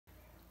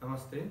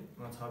नमस्ते,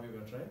 म छवि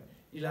भट्टराई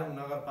इलाम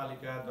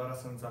नगरपालिकाद्वारा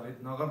सञ्चालित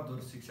नगर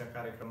दूर शिक्षा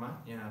कार्यक्रममा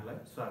यहाँहरूलाई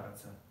स्वागत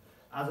छ।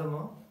 आज म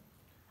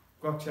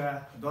कक्षा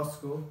 10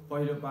 को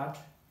पहिलो पाठ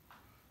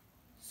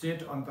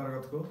सेट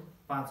अन्तर्गतको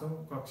 5औं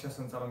कक्षा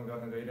सञ्चालन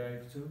गर्न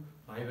गइरहेको छु।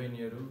 भाइ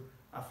बहिनीहरू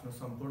आफ्नो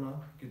सम्पूर्ण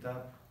किताब,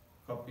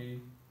 कपी,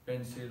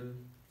 पेन्सिल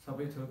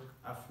सबै थोक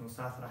आफ्नो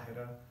साथ राखेर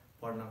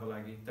पढ्नको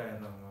लागि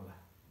तयार रहनुहोला।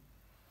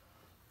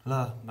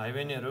 ल भाइ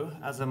बहिनीहरू,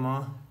 आज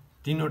म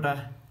तीनवटा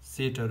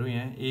सेटहरू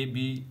यहाँ ए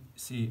बी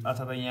सी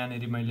अथवा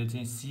यहाँनिर मैले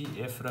चाहिँ सी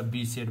एफ र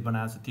बी सेट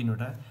बनाएको छु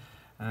तीनवटा।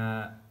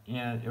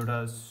 यहाँ एउटा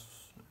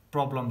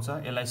प्रब्लम छ,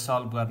 यसलाई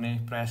सल्भ गर्ने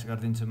प्रयास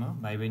गरिदिन्छु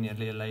म। भाइ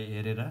बहिनीहरूले यसलाई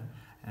हेरेर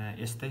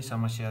यस्तै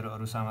समस्याहरू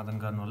अरू समाधान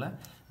गर्नुहोला।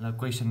 ल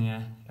क्वेसन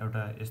यहाँ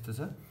एउटा यस्तो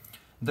छ।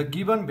 The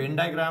given van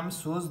diagram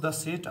shows the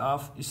set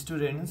of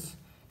students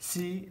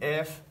C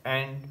F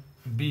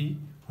and be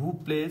who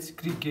plays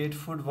cricket,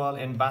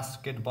 football and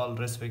basketball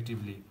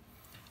respectively.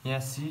 यहाँ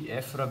सी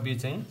एफ र बी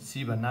चाहिँ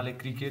सी भन्नाले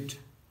क्रिकेट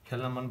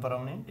खेल्न मन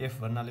पराउने,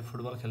 एफ भन्नाले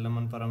फुटबल खेल्न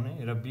मन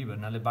पराउने र बी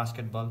भन्नाले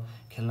बास्केटबल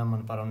खेल्न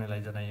मन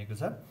पराउनेलाई जनाइएको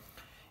छ।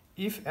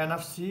 If an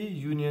of C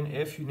union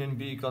F union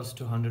be equals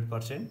to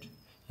 100%,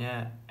 यहाँ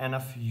एन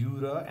अफ यु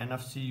र an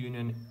of C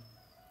union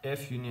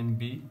F union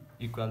be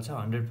equal छ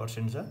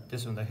 100% छ।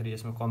 त्यसो हुँदाखेरि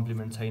यसमा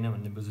कम्प्लिमेन्ट छैन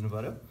भन्ने बुझ्नु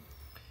पर्यो।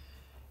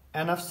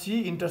 An of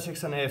C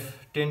intersection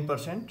F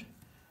 10%,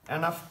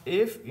 an of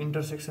F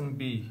intersection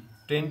be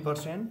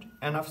 10%,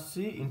 an of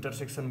C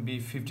intersection be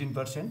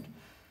 15%.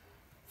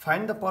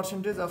 Find the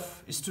percentage of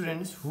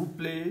students who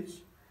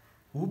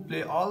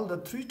play all the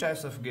 3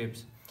 types of games.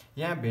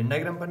 यहाँ भेन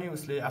डायग्राम पनि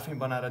उसले आफै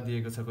बनाएर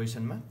दिएको छ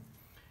क्वेसनमा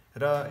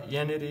र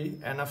यहाँनिर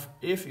an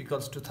of F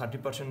equals to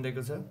 30%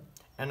 दिएको छ,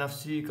 an of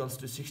C equals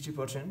to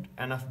 60%,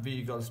 an of be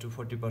equals to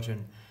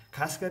 40%।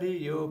 खास गरी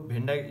यो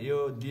यो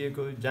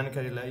दिएको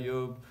जानकारीलाई यो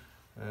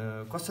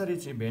कसरी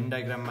चाहिँ भेन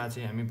डायग्राममा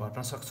चाहिँ हामी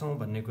भर्न सक्छौँ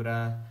भन्ने कुरा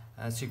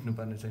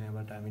सिक्नुपर्ने छ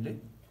यहाँबाट हामीले।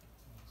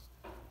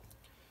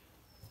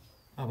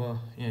 अब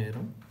यहाँ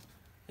हेरौँ,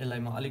 यसलाई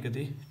म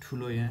अलिकति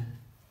ठुलो यहाँ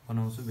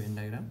बनाउँछु भेन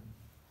डायग्राम।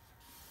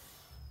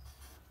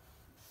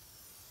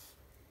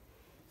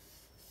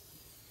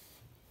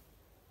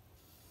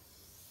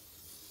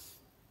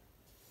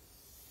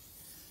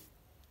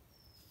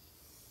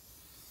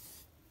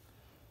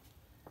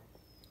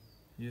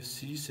 यो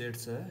सी सेट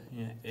छ,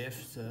 यहाँ एफ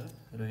छ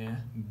र यहाँ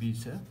बी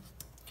छ।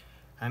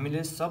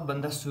 हामीले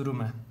सबभन्दा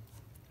सुरुमा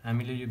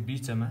हामीले यो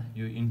बिचमा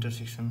यो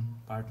इन्टरसेक्सन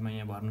पार्टमा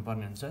यहाँ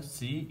भर्नुपर्ने हुन्छ,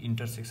 सी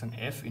इन्टरसेक्सन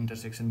एफ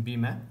इन्टरसेक्सन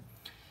बीमा।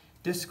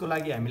 त्यसको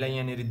लागि हामीलाई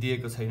यहाँनिर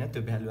दिएको छैन,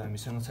 त्यो भ्यालु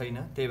हामीसँग छैन।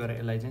 त्यही भएर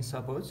यसलाई चाहिँ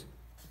suppose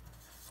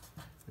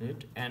let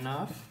an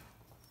of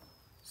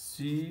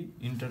C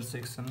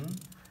intersection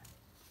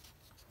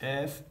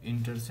F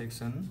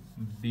intersection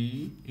be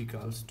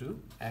equals to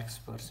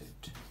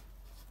X%।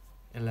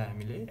 यसलाई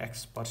हामीले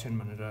X%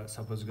 भनेर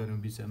सपोज गरौँ,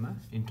 बिचमा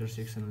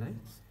इन्टरसेक्सनलाई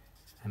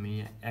हामी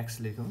यहाँ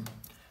X लेखौँ।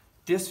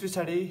 त्यस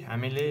पछाडि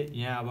हामीले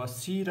यहाँ अब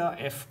सी र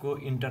एफ को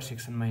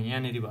इन्टरसेक्सनमा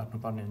यहाँनिर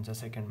भर्नुपर्ने हुन्छ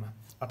सेकेन्डमा,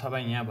 अथवा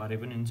यहाँ भरे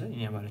पनि हुन्छ,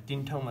 यहाँ भरे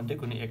 3 ठाउँ मध्ये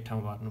कुनै एक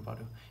ठाउँ भर्नु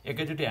पर्यो।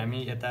 एकैचोटि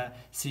हामी यता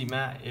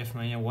सीमा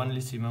एफमा यहाँ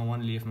वनली सीमा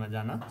वनली एफमा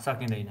जान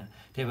सकिँदैन।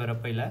 त्यही भएर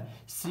पहिला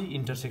सी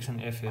इन्टरसेक्सन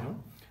एफ हेरौँ।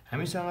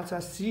 हामीसँग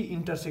छ सी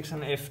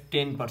इन्टरसेक्सन एफ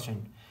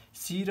 10%,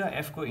 सी र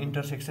एफ को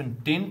इन्टरसेक्सन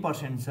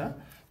 10% छ।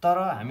 तर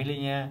हामीले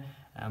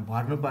यहाँ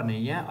भर्नुपर्ने,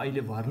 यहाँ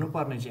अहिले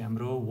भर्नुपर्ने चाहिँ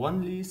हाम्रो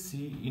वनली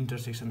सी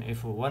इन्टरसेक्सन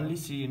एफ हो। वनली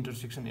सी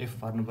इन्टरसेक्सन एफ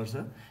भर्नुपर्छ।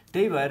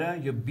 त्यही भएर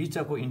यो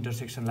बिचको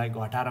इन्टरसेक्सनलाई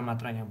घटाएर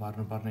मात्र यहाँ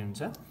भर्नुपर्ने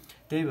हुन्छ।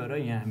 त्यही भएर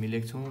यहाँ हामी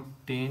लेख्छौँ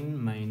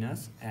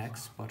 10 -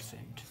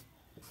 X%,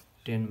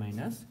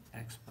 10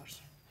 -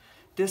 X%।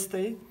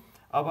 त्यस्तै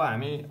अब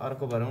हामी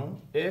अर्को भरौँ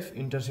F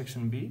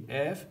intersection be,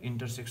 F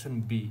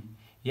intersection be.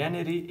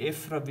 यहाँनिर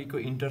एफ र बी को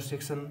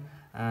इन्टरसेक्सन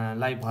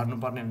लाई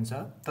भर्नुपर्ने हुन्छ।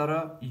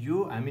 तर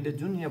यो हामीले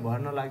जुन यहाँ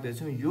भर्न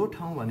लाग्दैछौँ यो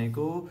ठाउँ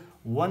भनेको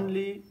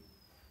only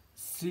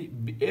C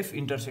F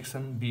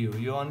intersection be हो,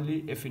 यो ओन्ली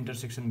एफ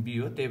इन्टरसेक्सन बी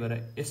हो। त्यही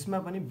भएर यसमा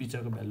पनि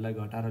बिचको भ्यालुलाई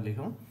घटाएर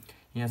लेखौँ।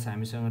 यहाँ छ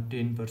हामीसँग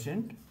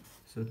 10%,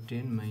 सो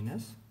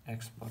 10 -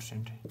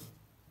 X%।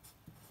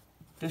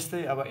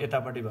 त्यस्तै अब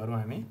यतापट्टि भरौँ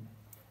हामी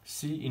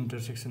सी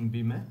इन्टरसेक्सन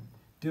बीमा,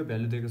 त्यो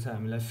भ्यालु दिएको छ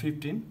हामीलाई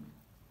 15।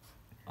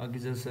 अघि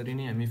जसरी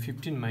नै हामी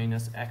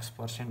 15 -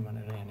 X%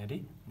 भनेर यहाँनिर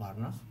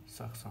भर्न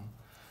सक्छौँ।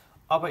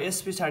 अब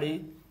यस पछाडि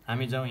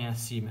हामी जाउँ यहाँ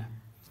सीमा।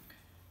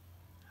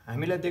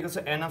 हामीलाई दिएको छ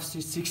एन अफ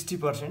सी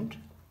 60%।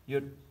 यो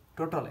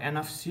टोटल एन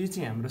अफ सी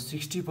चाहिँ हाम्रो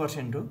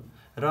 60% हो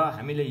र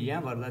हामीले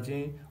यहाँ भर्दा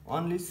चाहिँ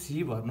ओन्ली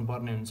सी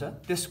भर्नुपर्ने हुन्छ।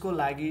 त्यसको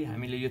लागि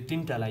हामीले यो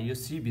तीनटालाई, यो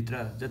सी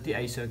भित्र जति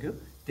आइसक्यो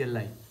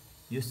त्यसलाई,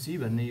 यो सी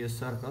भन्ने यो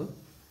सर्कल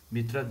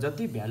भित्र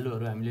जति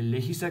भ्यालुहरू हामीले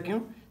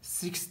लेखिसक्यौँ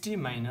 60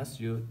 माइनस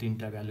यो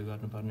तीनटा भ्यालु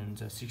गर्नुपर्ने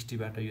हुन्छ। 60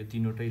 बाट यो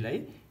तीनवटैलाई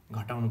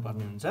घटाउनु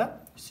पर्ने हुन्छ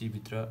सी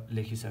भित्र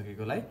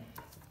लेखिसकेकोलाई।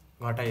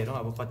 घटाइहेरौँ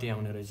अब कति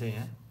आउने रहेछ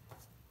यहाँ।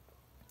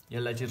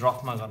 यसलाई चाहिँ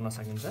रफमा गर्न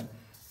सकिन्छ।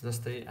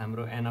 जस्तै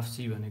हाम्रो एन अफ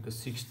सी भनेको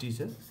 60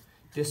 छ,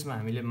 त्यसमा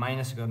हामीले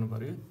माइनस गर्नु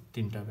पर्यो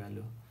तीनटा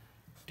value,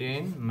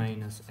 10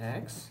 -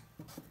 X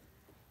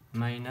 -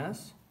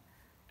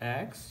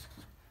 X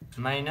 -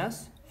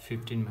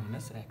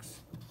 15 -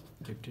 X।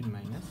 15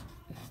 minus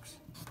x.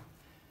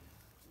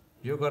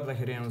 यो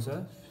गर्दाखेरि आउँछ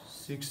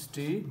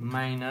 60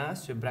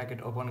 minus यो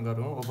ब्र्याकेट ओपन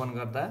गरौँ, ओपन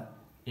गर्दा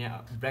यहाँ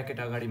ब्र्याकेट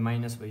अगाडि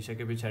माइनस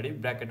भइसके पछाडि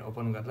ब्र्याकेट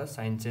ओपन गर्दा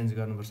साइन चेन्ज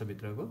गर्नुपर्छ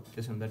भित्रको।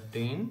 त्यसो हुँदा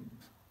 10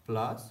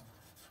 plus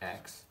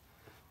x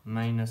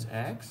minus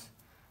x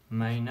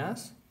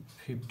minus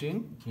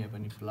 15 यहाँ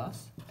पनि plus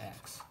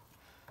x।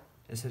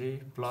 यसरी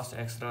plus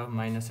x र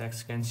minus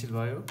x क्यान्सल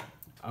भयो।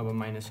 अब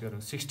माइनस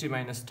गरौँ 60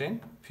 minus 10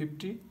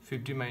 50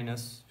 50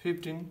 minus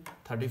 15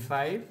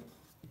 35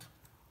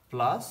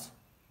 plus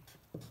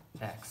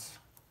x।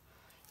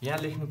 यहाँ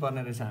लेख्नु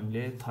पर्ने रहेछ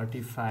हामीले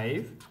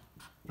 35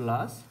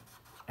 plus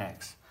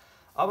x।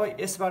 अब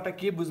यसबाट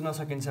के बुझ्न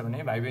सकिन्छ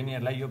भने भाइ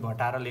बहिनीहरुलाई यो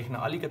घटाएर लेख्न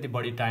अलिकति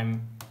बढी टाइम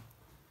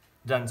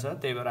जान्छ।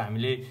 त्यही भएर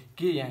हामीले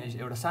के यहाँ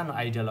एउटा सानो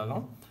आइडिया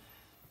लगाउँ।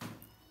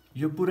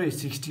 यो पुरै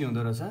 60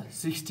 हुँदो रहेछ।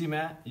 60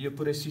 मा यो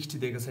पुरै 60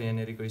 दिएको छ यहाँ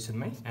नेरी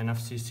क्वेशनमै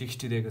एनएफसी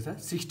 60 दिएको छ।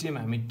 60 मा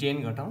हामी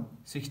 10 घटाउँ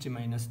 60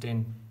 minus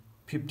 10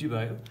 50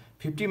 भयो।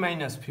 50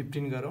 minus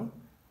 15 गरौँ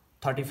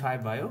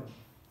 35 भयो।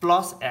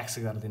 प्लस x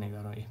गर्दिने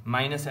गरौँ।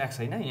 माइनस x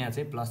हैन, यहाँ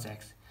चाहिँ प्लस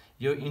x।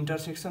 यो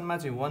इन्टरसेक्सनमा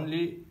चाहिँ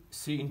only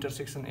c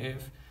intersection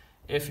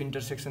f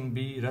intersection b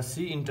र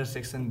c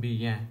इन्टरसेक्सन b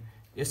यहाँ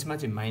यसमा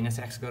चाहिँ माइनस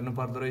x गर्नु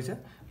पर्दो रहेछ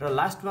र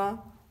लास्टमा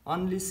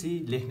ओन्ली c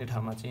लेख्ने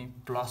ठाउँमा चाहिँ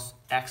प्लस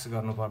x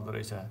गर्नु पर्दो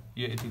रहेछ।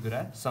 यो यति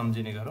कुरा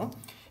सम्झिने गरौँ।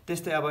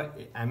 त्यस्तै अब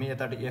हामी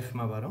यताबाट f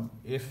मा भरौँ।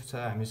 f छ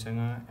हामीसँग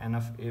n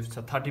of f छ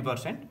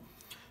 30%।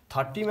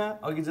 30 मा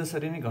अघि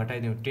जसरी नै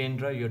घटाइदिउँ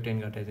 10 र यो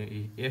 10 घटाइदिउँ।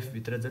 f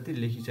भित्र जति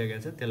लेखिसकेको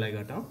छ त्यसलाई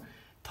घटाउँ।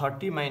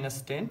 30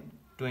 minus 10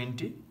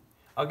 20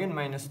 अगेन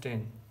minus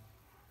 10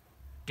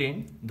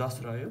 10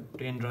 10 रह्यो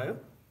 10 रह्यो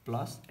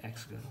प्लस x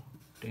गरौँ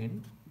 10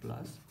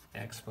 प्लस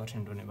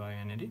x% हुने भयो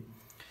यहाँनेरि।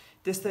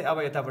 त्यस्तै अब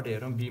यताबाट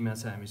हेरौँ b मा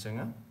छ हामीसँग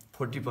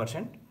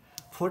 40%।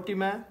 40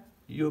 मा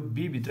यो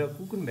b भित्र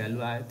कुन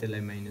भ्यालु आयो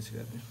त्यसलाई माइनस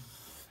गर्ने।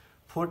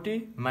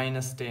 40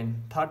 minus 10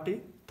 30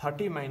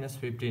 30 minus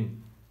 15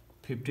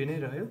 50 नै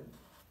रह्यो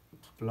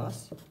प्लस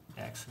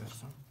x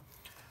गर्छौं।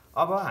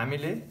 अब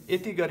हामीले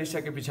यति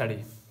गरिसके पछाडि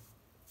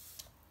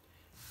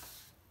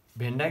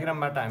भेन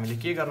डायग्रामबाट हामीले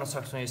के गर्न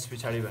सक्छौं यस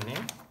पछाडि भने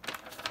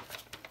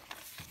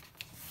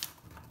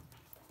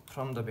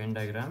फ्रम द भेन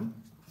डायग्राम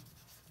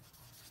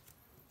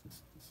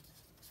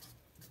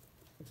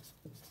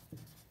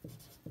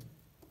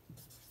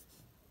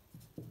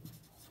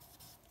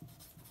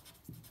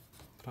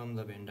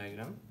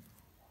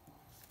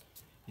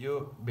यो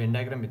भेन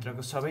डायग्राम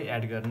भित्रको सबै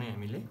एड गर्ने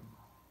हामीले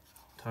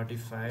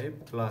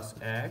 35 plus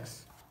x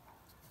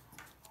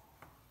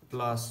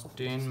plus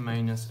 10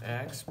 minus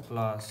x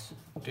plus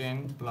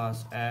 10 plus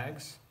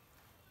x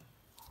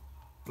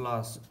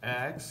plus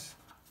x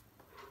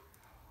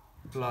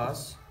plus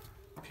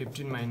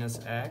 15 minus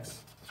x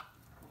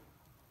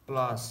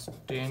plus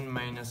 10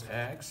 minus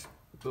x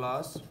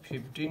plus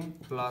 15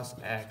 plus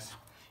x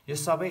यो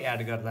सबै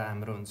एड गर्दा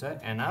हाम्रो हुन्छ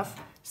n of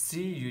c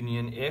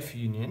union f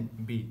union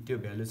b। त्यो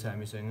भ्यालु छ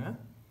हामीसँग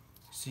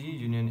c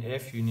union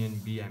f union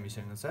b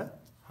हामीसँग छ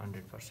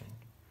 100%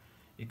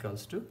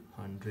 equals to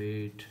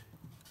 100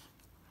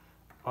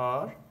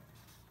 or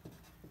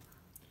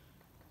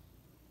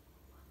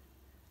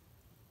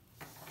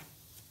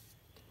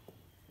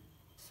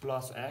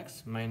plus x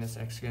minus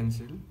x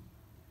cancel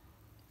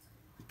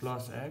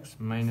plus x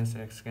minus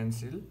x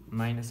cancel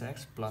minus x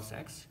plus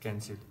x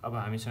cancel। अब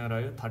हामीसँग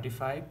रह्यो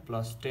 35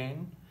 plus 10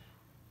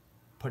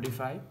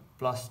 45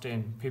 plus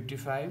 10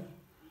 55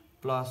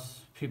 plus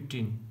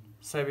 15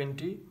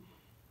 70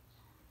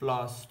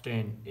 plus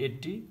 10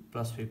 80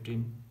 plus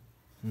 15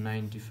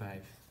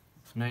 95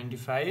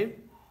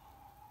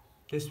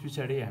 त्यस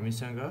पछाडि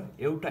हामीसँग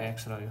एउटा x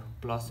रह्यो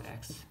प्लस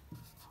x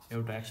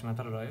एउटा x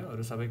मात्र रह्यो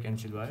अरु सबै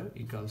क्यान्सल भयो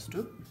equals to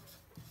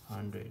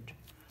 100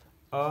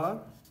 or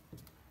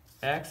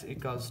x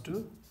equals to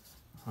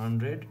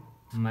 100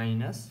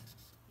 minus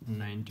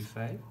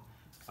 95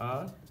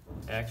 or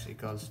x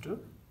equals to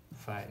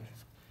 5।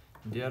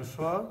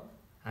 Therefore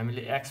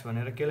हामीले x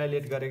भनेर केलाई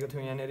लेट गरेको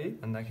थियौ यहाँनेरि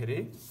भन्दाखेरि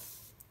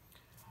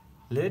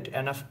let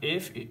n of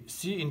f c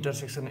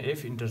intersection f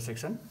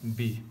intersection b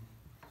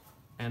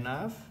n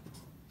of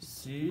c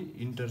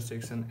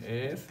intersection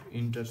f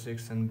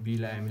intersection b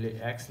लाई हामीले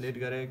x late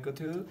गरेको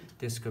थियो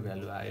त्यसको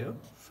भ्यालु आयो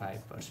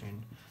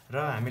 5%। र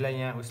हामीलाई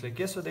यहाँ उसले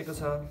के सोधेको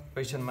छ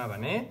क्वेशनमा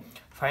भने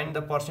find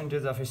the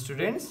percentage of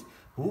students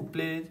who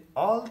play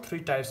all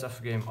three types of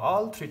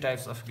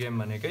game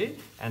भनेकै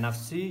n of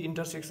c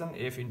intersection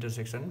f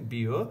intersection b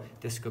हो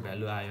त्यसको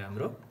भ्यालु आयो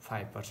हाम्रो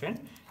 5%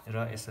 र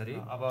यसरी।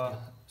 अब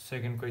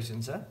सेकेन्ड क्वेशन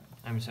छ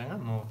हामीसँग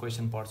म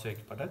क्वेशन पढ्छु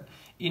एकपटक।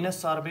 In a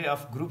survey of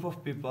group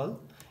of people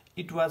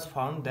it was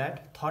found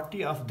that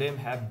 30 of them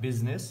have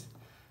business,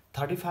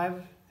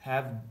 35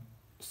 have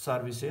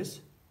services,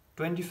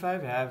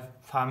 25 have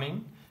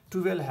farming,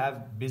 12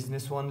 have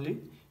business only,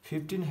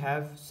 15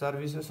 have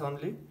services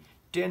only,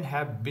 10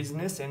 have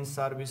business and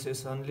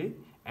services only,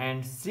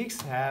 and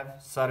 6 have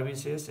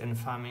services and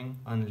farming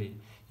only।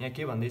 यहाँ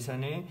के भन्दै छ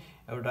भने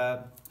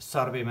एउटा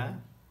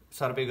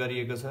survey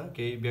गरिएको छ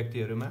केही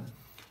व्यक्तिहरुमा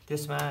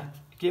त्यसमा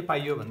के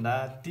पाइयो भन्दा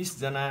 30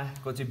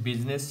 जनाको चाहिँ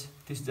बिजनेस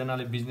 30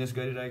 जनाले बिजनेस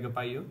गरिरहेको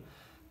पाइयो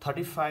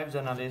 35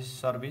 जनाले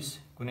सर्भिस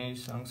कुनै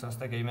संघ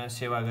संस्था केहीमा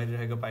सेवा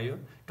गरिरहेको पाइयो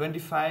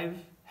 25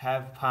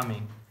 ह्याभ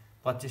फार्मिङ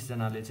 25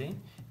 जनाले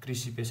चाहिँ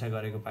कृषि पेशा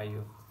गरेको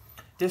पाइयो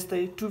त्यस्तै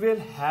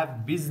 12 ह्याभ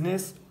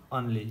बिजनेस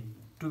ओन्ली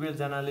 12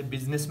 जनाले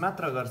बिजनेस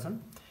मात्र गर्छन्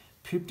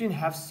 15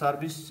 have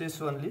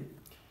services only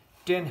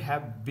 10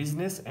 have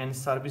business and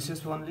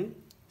services only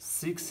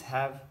 6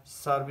 have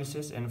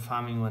services and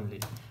farming only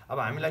अब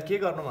हामीलाई के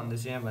गर्नु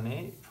भन्दैछ यहाँ भने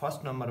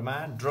फर्स्ट नम्बरमा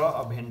draw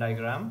a van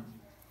diagram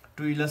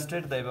to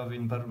illustrate the above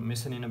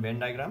information in a van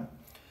diagram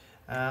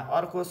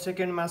अर्को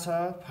सेकेन्डमा छ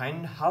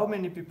find how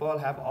many people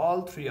have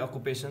all 3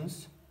 अकुपेसन्स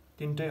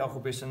तीनटै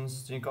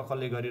अकुपेसन्स चाहिँ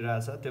कसले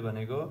गरिरहेछ त्यो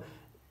भनेको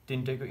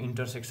तीनटैको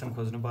इन्टरसेक्सन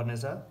खोज्नु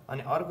पर्नेछ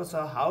अनि अर्को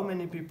छ how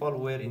many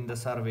people where in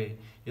the survey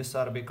यो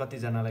सर्वे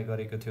कतिजनालाई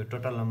गरेको थियो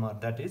total number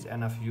that is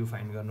NF you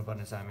find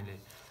गर्नुपर्नेछ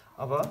हामीले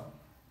अब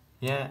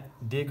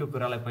यहाँ दिएको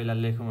कुरालाई पहिला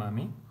लेखौँ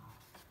हामी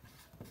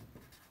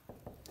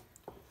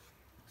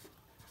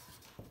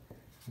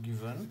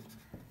गिभन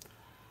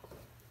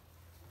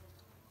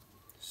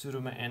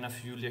सुरुमा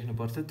एनएफ यु लेख्नु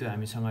पर्थ्यो त्यो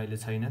हामीसँग अहिले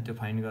छैन त्यो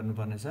फाइन्ड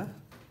गर्नुपर्नेछ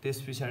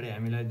त्यस पछाडि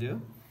हामीलाई दियो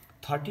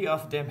 30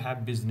 of them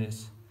have business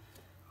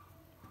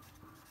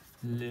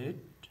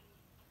late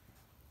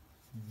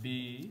be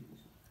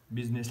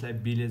बिजनेसलाई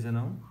बीले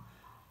जनाऊ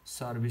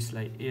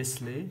सर्भिसलाई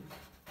Ashleigh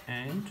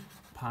and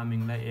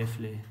फार्मिङलाई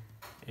एफले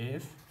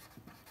F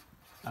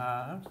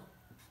R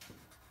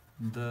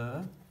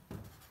the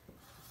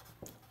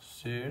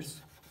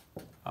shares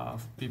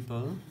of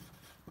people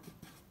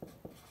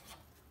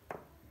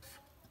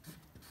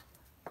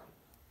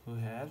who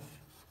have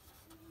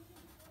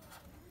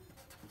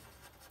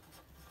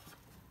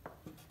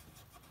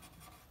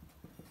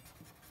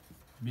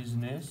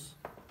business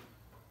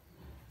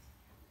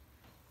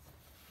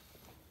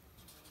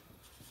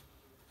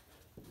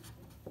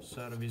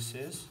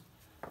services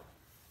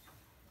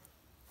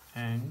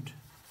and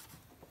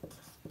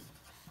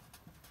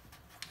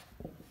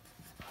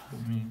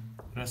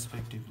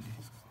respectively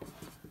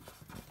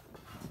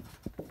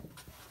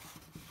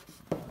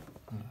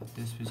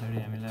त्यस पछाडि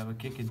हामीलाई अब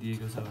के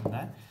दिएको छ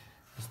भन्दा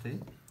जस्तै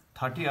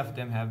 30 of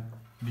them have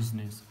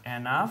business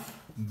enough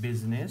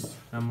business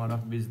number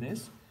of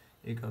business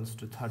equals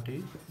to 30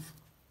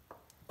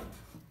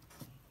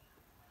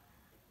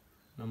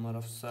 number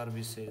of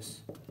services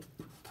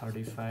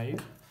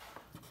 35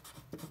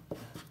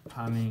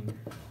 farming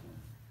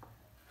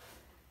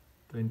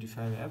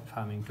 25 have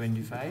farming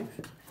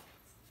 25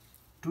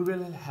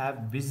 12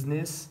 have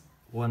business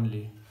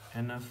only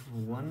enough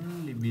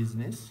only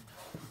business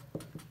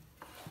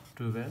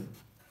 12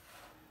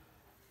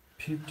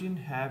 15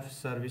 have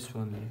service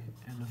only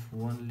enough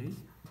only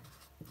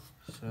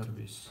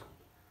service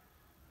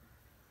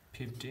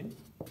 15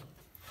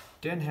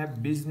 10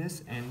 have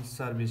business and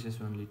services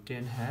only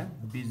 10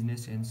 have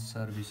business and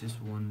services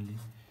only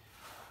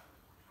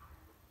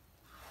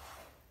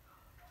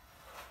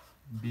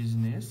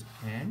business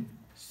and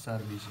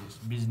services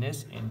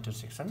business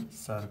intersection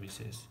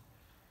services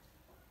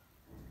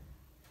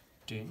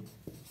 10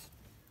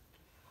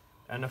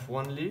 and of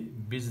only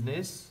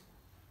business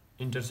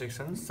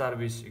intersection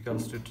service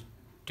equals to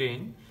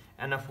 10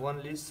 and of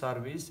only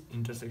service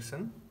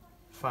intersection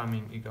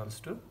farming equals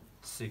to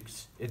 6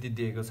 यति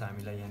दिएको छ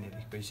हामीलाई यहाँ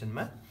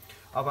इक्वेसनमा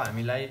अब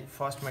हामीलाई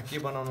फर्स्टमा के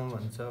बनाउनु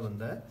भन्छ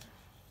भन्दा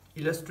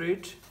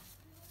illustrate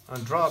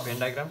draw van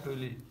diagram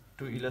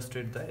to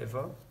illustrate the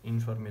above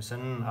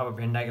information अब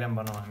भेन डायग्राम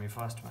बनाऊ हामी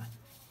फर्स्टमा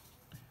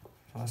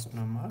first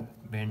number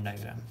van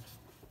diagram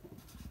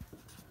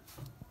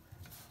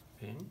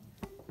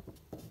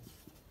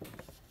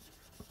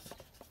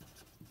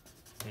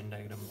van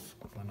diagram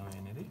बनाऊ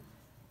यहाँनिर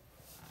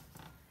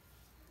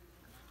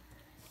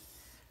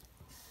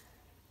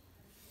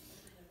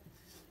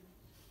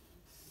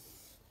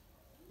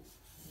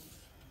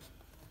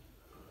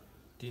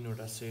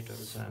तीनवटा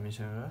सेटहरु छ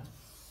हामीसँग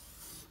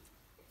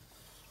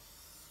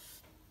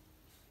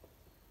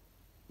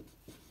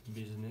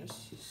बिजनेस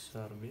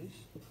सर्भिस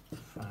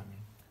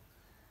फार्मिङ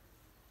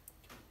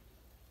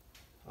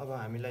अब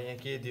हामीलाई यहाँ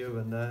के दियो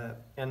भन्दा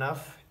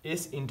NF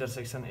S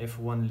intersection F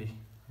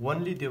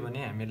only दियो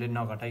भने हामीले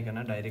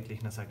नघटाइकन डाइरेक्ट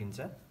लेख्न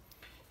सकिन्छ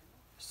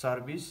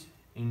सर्भिस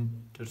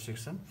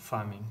इन्टरसेक्सन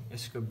फार्मिङ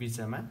यसको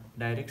बिचमा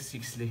डाइरेक्ट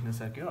 6 लेख्न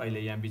सक्यो अहिले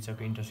यहाँ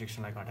बिचको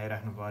इन्टरसेक्सनलाई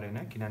घटाइराख्नु परेन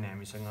किनभने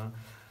हामीसँग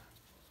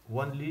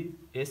ओन्ली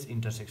एस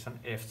इन्टरसेक्सन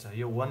एफ छ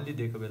यो ओन्ली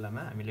दिएको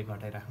बेलामा हामीले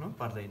घटाइराख्नु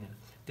पर्दैन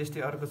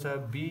त्यस्तै अर्को छ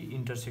be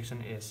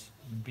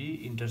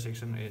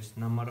intersection S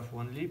number of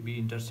only be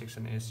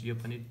intersection S यो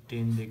पनि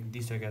 10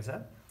 दिइसकेको छ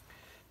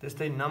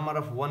त्यस्तै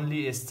नम्बर अफ ओन्ली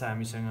एस छ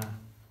हामीसँग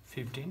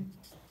 15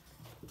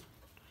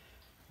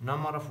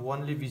 नम्बर अफ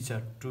ओन्ली बी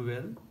छ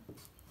 12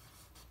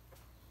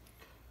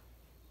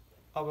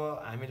 अब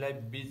हामीलाई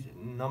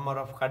number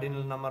of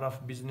cardinal number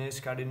of business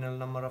cardinal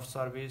number of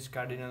service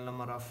cardinal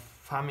number of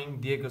farming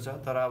दिएको छ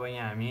तर अब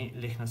यहाँ हामी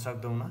लेख्न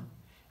सक्दैनौँ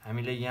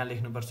हामीले यहाँ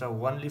लेख्नुपर्छ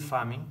ओन्ली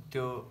फार्मिङ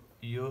त्यो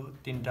यो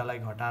तीनटालाई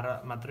घटाएर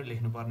मात्रै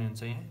लेख्नुपर्ने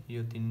हुन्छ यहाँ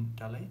यो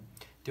तीनटालाई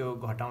त्यो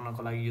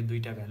घटाउनको लागि यो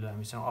दुईटा भ्यालु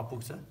हामीसँग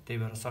अपुग्छ त्यही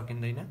भएर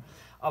सकिँदैन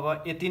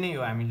अब यति नै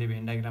हो हामीले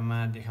भेन डायग्राममा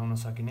देखाउन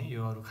सकिने,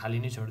 यो अरु खाली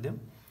नै छोड्दियौं।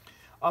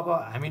 अब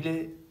हामीले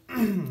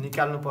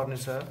निकाल्नु पर्ने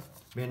छ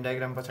भेन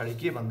डायग्राम पछाडी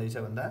के भन्दैछ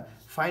भन्दा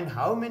find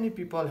how many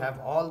people have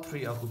all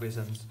three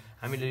अकुपेशन्स।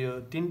 हामीले यो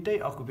तीनटै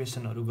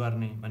अकुपेशनहरु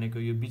गर्ने भनेको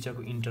यो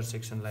बीचको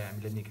इन्टरसेक्सनलाई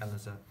हामीले निकाल्नु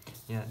छ।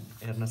 यहाँ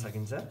हेर्न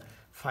सकिन्छ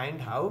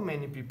find how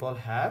many people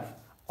have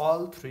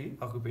all three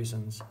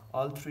occupations।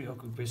 all three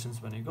occupations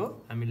भनेको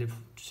हामीले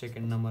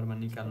सेकेन्ड नम्बरमा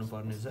निकाल्नु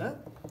पर्ने छ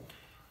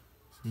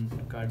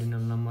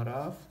cardinal number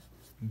of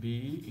B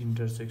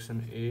intersection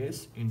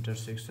S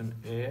intersection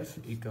F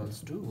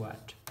equals to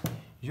what।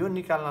 यो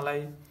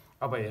निकाल्नलाई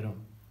अब हेरौं,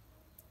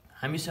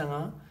 हामीसँग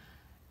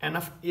n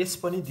of S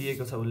पनि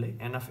दिएको छ, उले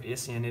n of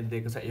S यहाँ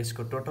दिएको छ, S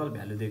को टोटल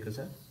भ्यालु दिएको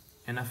छ,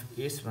 n of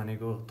S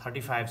भनेको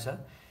 35 छ।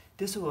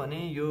 त्यसो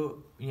भने यो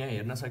यहाँ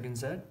हेर्न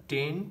सकिन्छ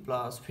 10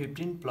 +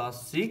 15 +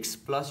 6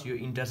 + यो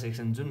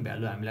इन्टरसेक्सन जुन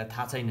भ्यालु हामीलाई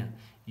थाहा छैन,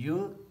 यो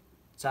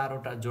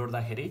चारवटा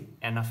जोड्दाखेरि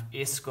n of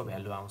S को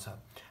भ्यालु आउँछ।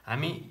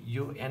 हामी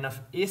यो n of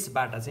S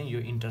बाट चाहिँ यो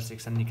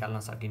इन्टरसेक्सन निकाल्न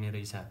सकिने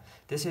रहेछ।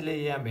 त्यसैले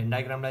यहाँ भेन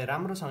डायग्रामलाई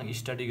राम्रोसँग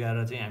स्टडी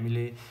गरेर चाहिँ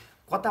हामीले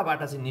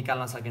कताबाट चाहिँ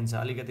निकाल्न सकिन्छ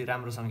अलिकति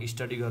राम्रोसँग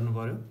स्टडी गर्नु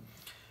पर्यो।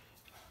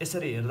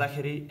 यसरी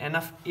हेर्दाखेरि n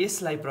of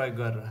S लाई प्रयोग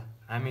गरेर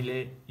हामीले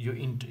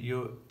यो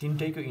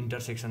तीनटैको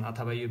इन्टरसेक्सन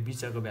अथवा यो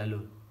बीचको value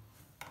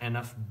n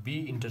of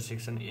B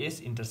intersection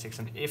S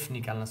intersection F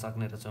निकाल्न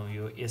सक्ने रहेछौं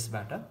यो S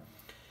बाट।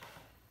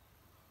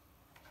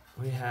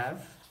 we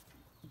have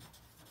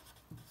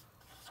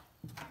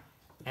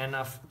n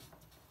of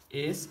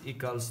S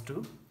equals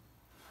to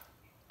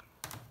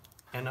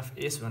n of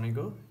S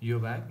भनेको यो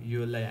भाग,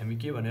 योलाई हामी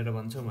के भनेर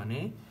भन्छौं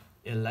भने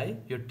यसलाई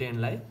यो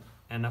 10 लाई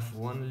n of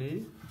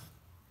only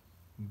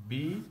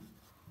B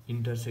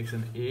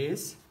intersection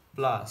S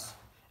plus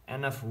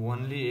n of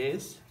only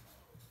S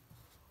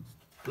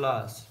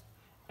plus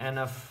n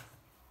of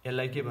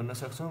यसलाई के भन्न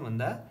सक्छौं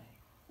भन्दा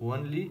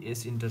only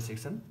S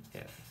intersection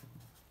F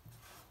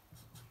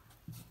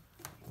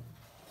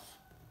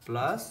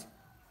plus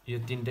यो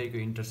तीनटैको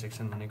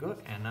इन्टरसेक्सन भनेको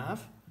n of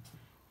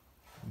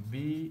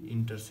B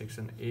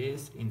intersection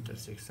S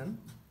intersection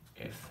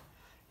F।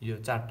 यो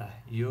चारटा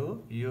यो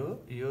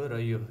र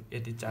यो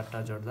यति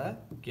चारटा जोड्दा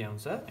के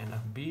आउँछ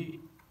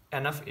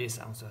n of S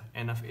आउँछ।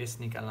 n of S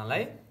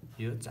निकाल्नलाई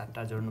यो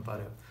चारटा जोड्नु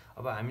पर्यो।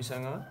 अब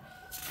हामीसँग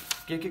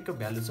के को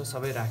भ्यालु छ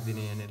सबै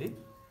राख्दिने यहाँनेरि,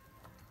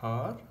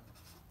 और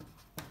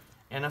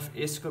n of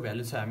S को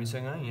भ्यालु छ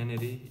हामीसँग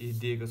यहाँनेरि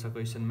दिएको छ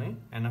क्वेशनमै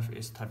n of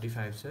S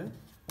 35 छ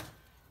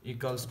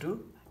equals to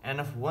n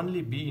of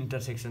only B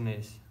intersection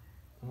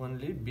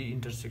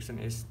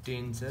S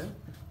 10 छ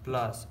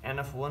plus n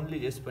of only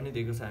S पनि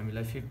दिएको छ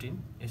हामीलाई 15,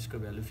 S को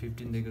भ्यालु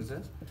 15 दिएको छ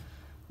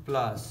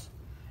plus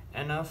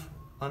n of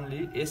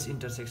only S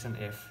intersection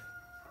F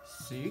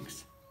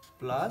 6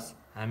 plus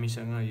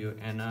हामीसँग यो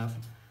n of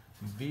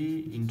B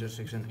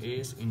intersection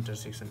S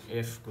intersection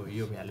F को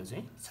यो भ्यालु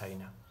चाहिँ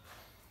छैन।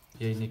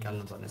 यही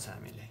निकाल्नु पर्ने छ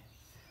हामीले।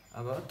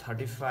 अब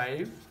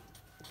 35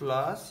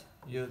 प्लस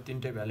यो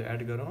तीनटै भ्यालु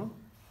एड गरौँ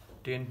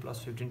 10 +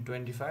 15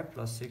 25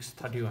 + 6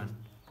 31,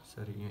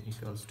 सरी यहाँ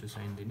इक्वल्स टु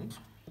साइन दिने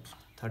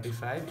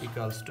 35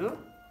 equals to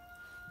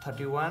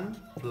 31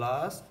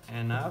 plus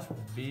n of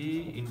B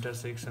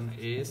intersection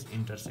S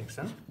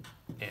intersection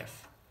F,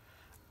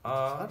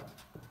 और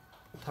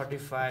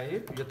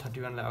 35 यो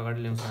 31 लाई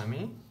अगाडि ल्याउँछौं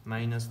हामी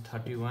minus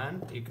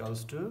 31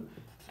 equals to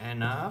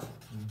n of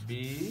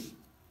B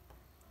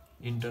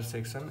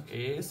intersection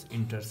S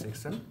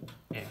intersection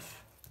F,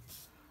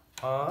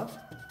 और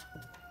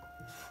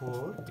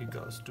 4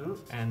 equals to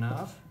n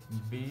of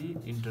B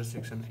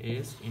intersection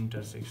S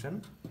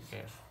intersection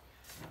F।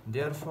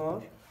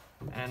 Therefore,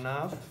 n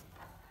of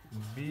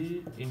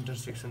B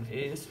intersection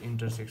S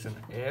intersection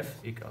F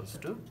equals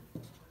to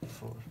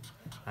 4।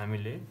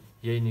 हामीले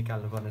यही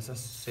निकाल्नु पर्ने छ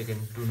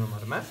सेकेन्ड 2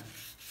 नम्बरमा,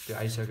 त्यो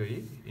आइसक्यो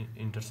यही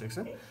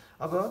इन्टरसेक्सन।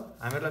 अब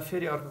हामीलाई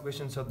फेरि अर्को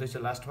क्वेशन सोध्दैछ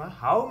लास्टमा,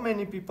 how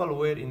many people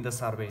where in the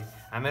survey.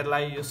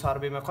 हामीलाई यो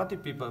सर्वेमा कति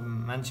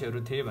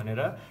मान्छेहरु थिए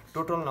भनेर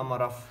total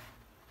number of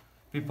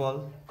people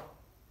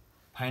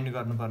find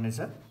गर्नुपर्ने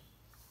छ।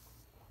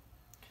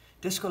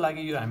 त्यसको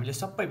लागि यो हामीले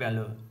सबै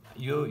भ्यालु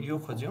यो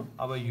खोज्यौं,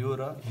 अब यो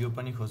र यो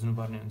पनि खोज्नु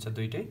पर्ने हुन्छ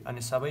दुईटै,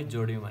 अनि सबै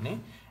जोड्यौं भने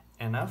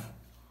n of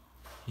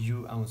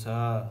u आउँछ।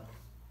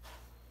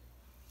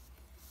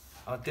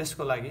 अब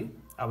त्यसको लागि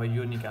अब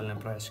यो निकाल्ने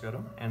प्रयास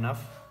गरौँ, n of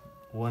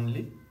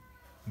only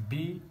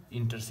B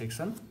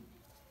intersection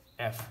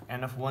F,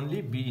 n of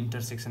only B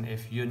intersection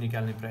F यो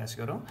निकाल्ने प्रयास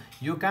गरौँ।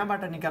 यो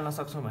कहाँबाट निकाल्न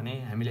सक्छौं भने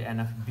हामीले n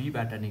of B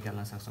बाट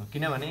निकाल्न सक्छौं,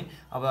 किनभने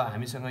अब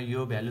हामीसँग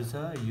यो भ्यालु छ,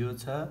 यो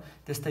छ,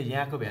 त्यस्तै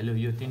यहाँको भ्यालु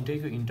यो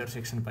तीनटैको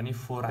इन्टरसेक्सन पनि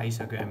 4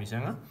 आइसक्यो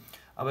हामीसँग।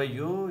 अब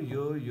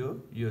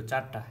यो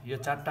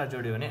चारटा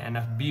जोड्यो भने n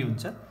of B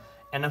हुन्छ।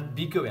 n of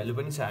B को भ्यालु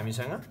पनि छ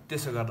हामीसँग,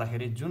 त्यसो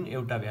गर्दाखेरि जुन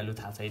एउटा भ्यालु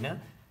थाहा छैन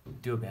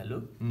त्यो भ्यालु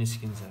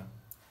निस्किन्छ।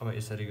 अब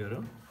यसरी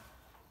गरौँ,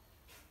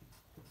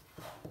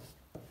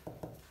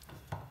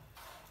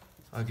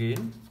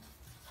 again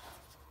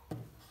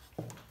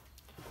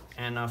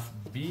n of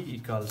B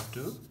equals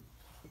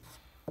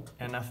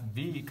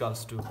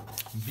to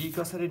B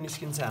कसरी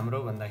निस्किन्छ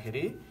हाम्रो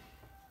भन्दाखेरि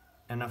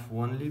n of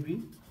only B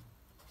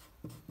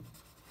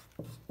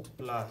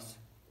plus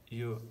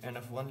यो n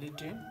of 1 Li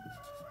 10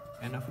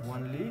 n of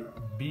 1 Li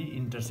b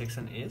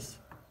intersection s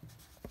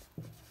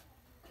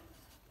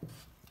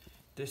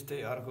त्यस्तै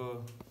अर्को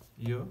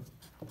यो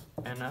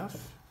n of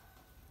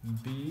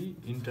b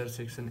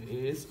intersection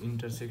s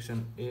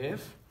intersection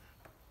f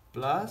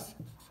plus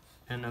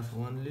n of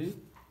 1 ली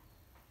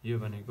यो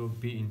भनेको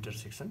b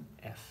इन्टरसेक्सन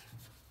f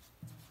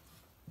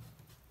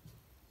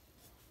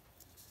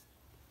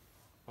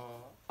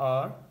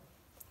और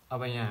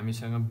अब यहाँ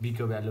हामीसँग b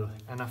को भ्यालु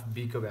n of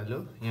b को भ्यालु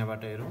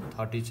यहाँबाट हेरौँ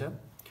 30 छ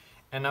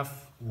n of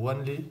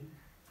 1 ली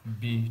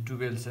b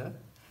 12 छ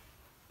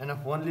n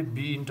of 1 Li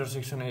b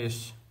intersection s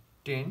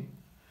 10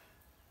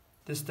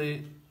 त्यस्तै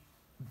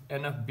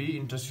n of b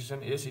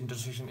intersection s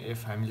intersection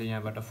f हामीले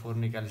यहाँबाट 4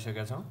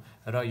 निकालिसकेका छौँ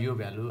र यो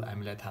भ्यालु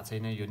हामीलाई थाहा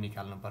छैन यो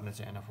निकाल्नु पर्ने छ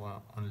n of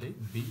 1 Li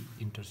b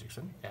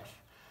intersection f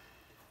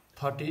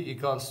 30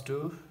 equals to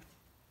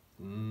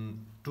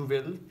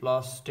 12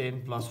 plus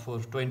 10 plus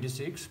 4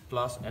 26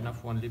 plus n of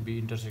 1 Li b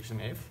intersection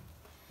f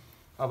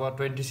अब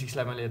 26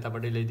 लाई मैले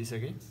यताबाटै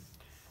ल्याइदिसकेँ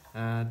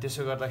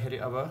त्यसो गर्दाखेरि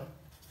अब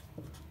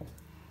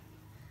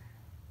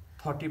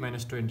 30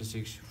 minus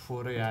 26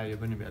 4 आयो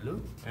पनि value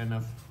n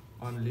of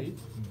 1 Li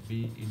b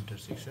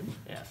intersection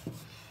f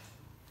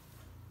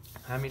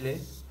हामीले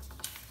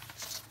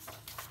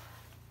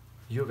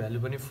यो भ्यालु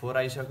पनि 4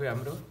 आइसक्यो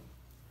हाम्रो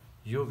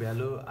यो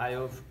भ्यालु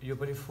आयो यो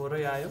पनि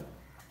 4 आयो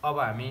अब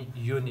हामी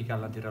यो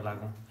निकाल्नतिर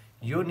लागौँ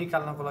यो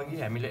निकाल्नको लागि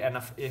हामीले n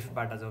of f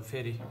बाट जाउँ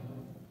फेरि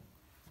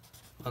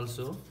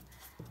also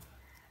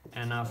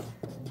n of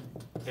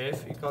f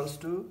equals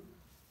to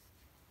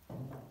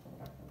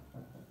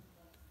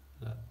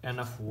n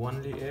of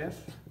 1 Li f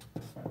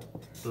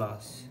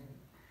plus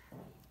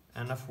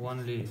n of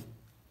 1 ली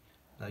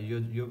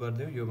यो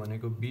गर्दियौ यो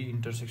भनेको b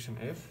इन्टरसेक्सन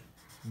f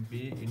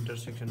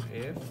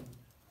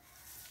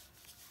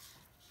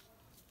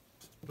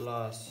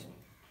प्लस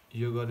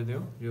यो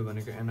गरिदियौ यो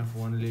भनेको n of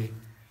 1 ली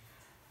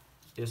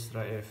s र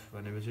f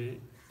भनेपछि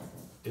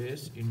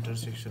s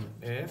intersection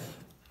f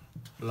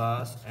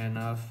plus n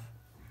of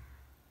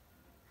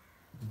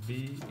b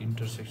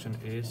intersection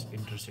s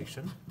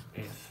intersection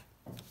f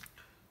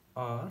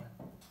और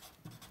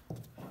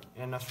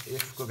n of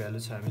f को भ्यालु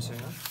छ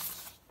हामीसँग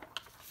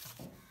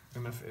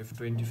n of f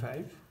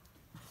 25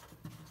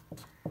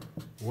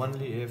 1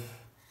 Li f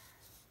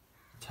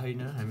छैन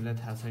हामीलाई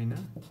थाहा छैन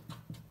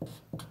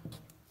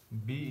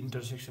b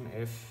इन्टरसेक्सन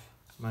f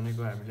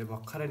भनेको हामीले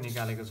भर्खरै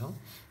निकालेको छौं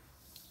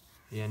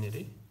यहाँनेर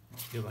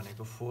यो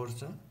भनेको 4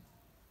 छ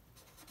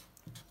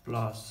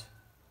प्लस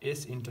s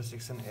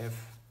इन्टरसेक्सन f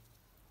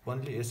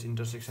 1 ली s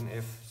इन्टरसेक्सन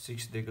f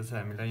 6 दिएको छ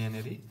हामीलाई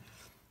यहाँनेर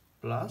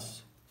प्लस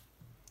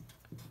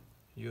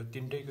यो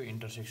तीनटैको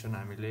इन्टरसेक्सन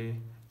हामीले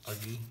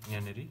अघि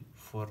यहाँनेर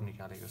 4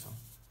 निकालेको छौं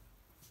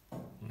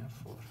यहाँ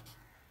 4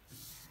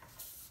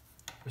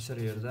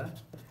 यसरी हेर्दा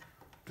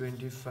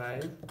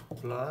 25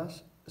 plus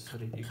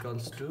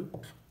equals to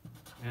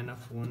n of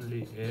 1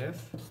 Li f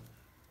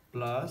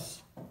plus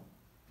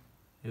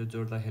यो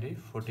जोड्दाखेरि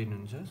 14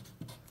 हुन्छ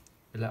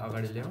यसलाई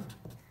अगाडि ल्याउँ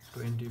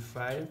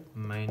 25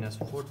 minus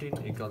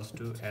 14 equals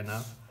to n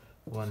of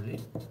 1 Li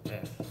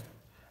f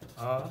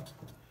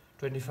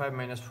 25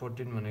 minus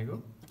 14 भनेको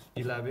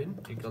 11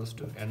 equals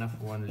to n of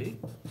 1 Li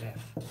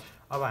f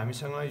अब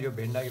हामीसँग यो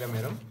भेन डायग्राम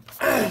हेरौँ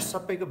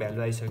सबैको भ्यालु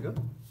आइसक्यो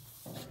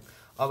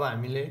अब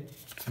हामीले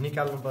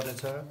निकाल्नु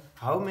पर्नेछ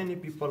how many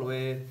people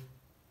where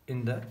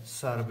in the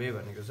survey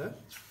भनेको छ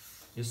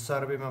यो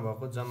सर्वेमा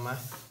भएको जम्मा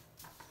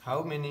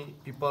how many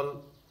people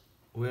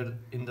where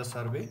in the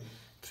survey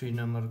 3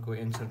 नम्बरको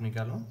answer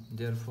निकालौँ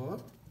therefore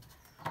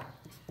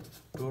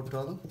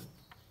total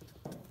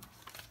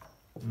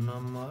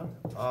number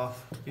of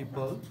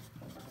people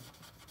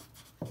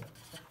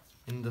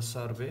in the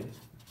survey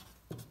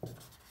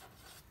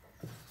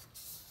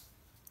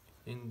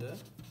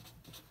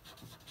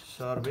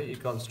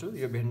equals to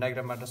यो भेन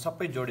डायग्रामबाट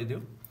सबै जोडिदिउ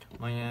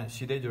म यहाँ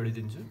सिधै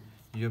जोडिदिन्छु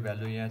यो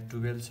भ्यालु यहाँ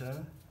 12 छ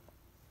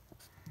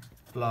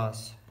प्लस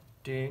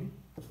 10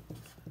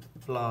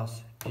 प्लस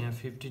यहाँ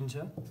 15 छ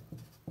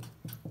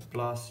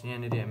प्लस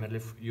यहाँनेर हामीले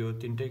यो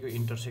तीनटैको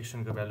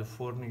इन्टरसेक्सनको भ्यालु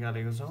 4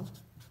 निकालेको छौं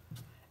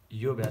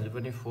यो भ्यालु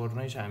पनि 4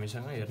 नै छ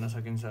हामीसँग हेर्न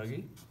सकिन्छ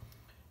अघि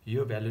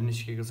यो भ्यालु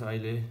निस्केको छ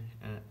अहिले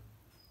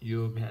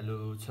यो भ्यालु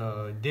छ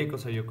दिएको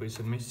छ यो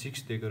क्वेशनमै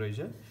 6 दिएको रहेछ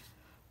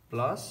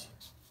प्लस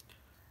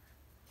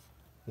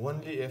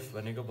 1 ली f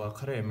भनेको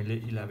भर्खरै हामीले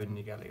 11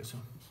 निकालेको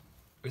छौं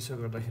यसो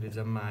गर्दाखेरि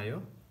जम्मा आयो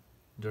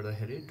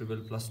जोड्दाखेरि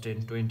 12 plus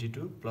 10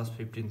 22 plus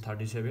 15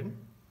 37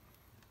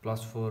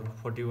 plus 4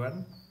 41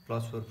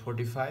 plus 4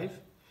 45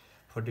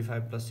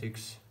 45 plus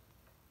 6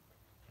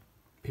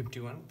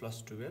 51 plus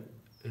 12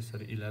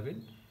 यसरी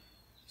 11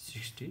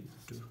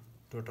 62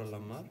 total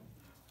number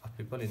of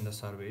people in the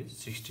survey is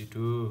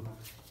 62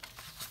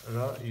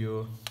 र यो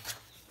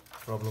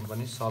प्रब्लम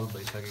पनि सल्भ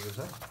भइसकेको छ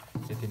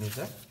यति नै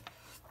छ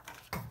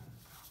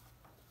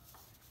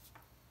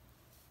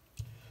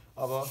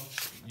अब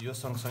यो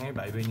सँगसँगै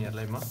भाइ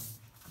बहिनीहरुलाई म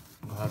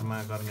घरमा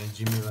गर्ने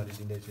जिम्मेवारी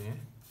दिँदैछु यहाँ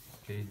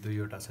केही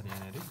दुईवटा छन्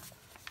यहाँनेर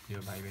यो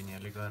भाइ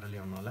बहिनीहरुले गरेर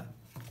ल्याउनु होला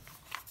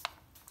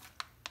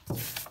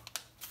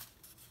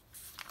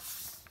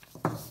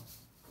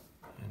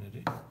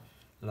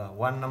ल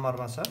 1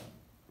 नम्बरमा छ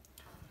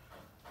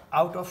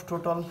out of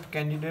total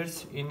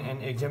candidates in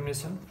an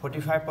examination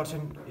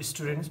 45%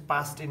 students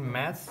passed in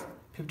maths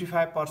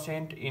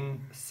 55% in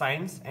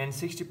science and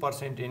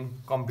 60% in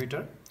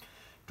computer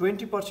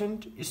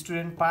 20%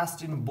 students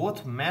passed in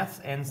both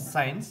maths and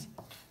science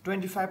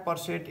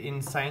 25%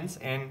 in science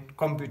and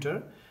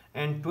computer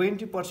and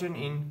 20%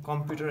 in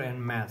computer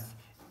and maths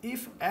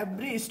if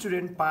every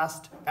student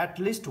passed at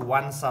least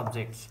one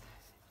subject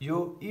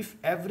if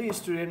every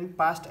student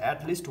passed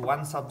at least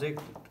one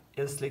subject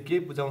यसले के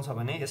बुझाउँछ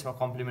भने यसमा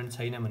complement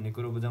छैन भन्ने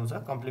कुरो बुझाउँछ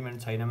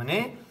complement छैन भने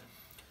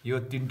यो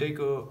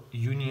तीनटैको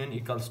union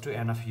equals to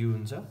an of you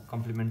हुन्छ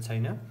कम्प्लिमेन्ट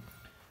छैन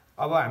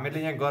अब हामीले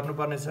यहाँ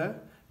गर्नुपर्ने छ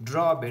ड्र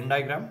भेन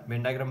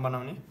डायग्राम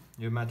बनाउने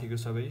यो माथिको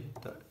सबै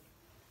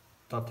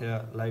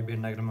तथ्यलाई भेन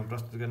डायग्राममा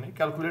प्रस्तुत गर्ने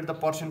calculate the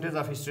percentage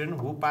of student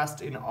who passed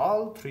in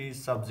all 3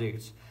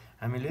 subjects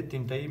हामीले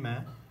तीनटैमा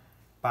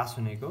पास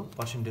हुनेको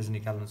पर्सेन्टेज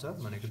निकाल्नु छ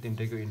भनेको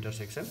तीनटैको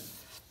इन्टरसेक्सन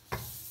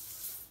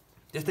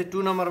त्यस्तै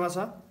 2 नम्बरमा छ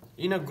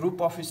in a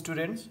group of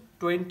students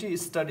 20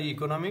 study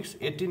economics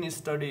 18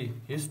 study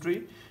history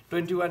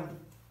 21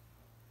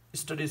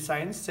 study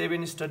science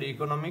 7 study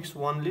economics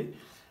only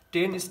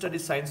 10 study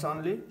science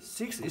only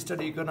 6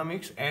 study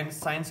economics and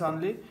science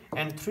only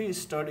and 3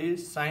 study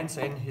science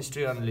and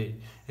history only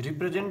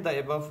represent the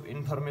above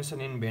information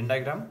in Venn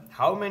diagram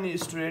how many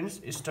students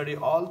study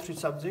all 3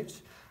 subjects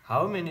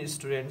how many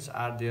students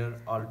are there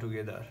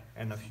altogether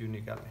and of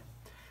unique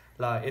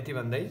ल यति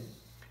भन्दै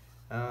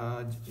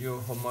यो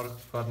homework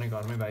गर्ने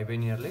घरमै भाइ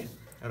बहिनीहरुले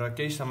र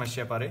केही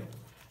समस्या परे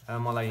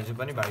मलाई हिजो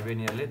पनि भाइ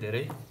बहिनीहरुले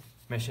धेरै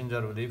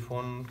मेसेन्जर हुँदै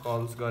फोन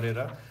कल्स गरेर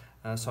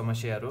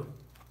समस्याहरु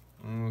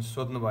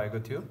सोध्नु भएको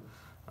थियो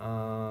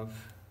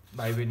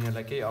भाइ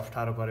बहिनीहरुलाई केही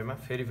अप्ठ्यारो परेमा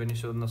फेरि पनि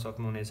सोध्न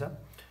सक्नुहुनेछ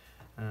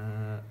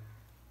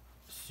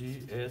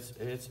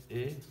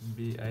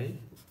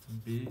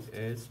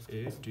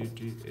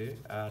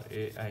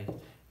CHABIBSATTARAI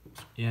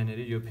यहाँनेर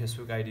यो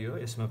फेसबुक आइडी हो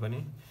यसमा पनि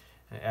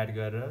एड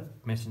गरेर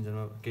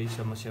मेसेन्जरमा केही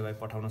समस्या भए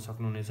पठाउन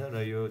सक्नुहुनेछ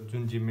र यो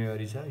जुन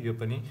जिम्मेवारी छ यो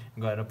पनि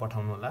गएर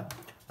पठाउनु होला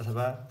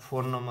अथवा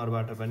फोन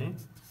नम्बरबाट पनि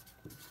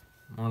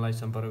मलाई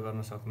सम्पर्क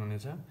गर्न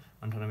सक्नुहुनेछ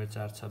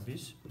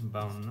 984625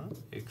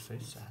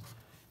 52107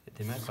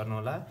 यतिमा गर्नु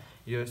होला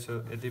यो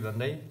यति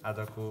भन्दै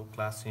आजको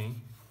क्लास चाहिँ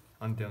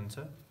अन्त्य हुन्छ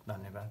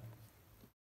धन्यवाद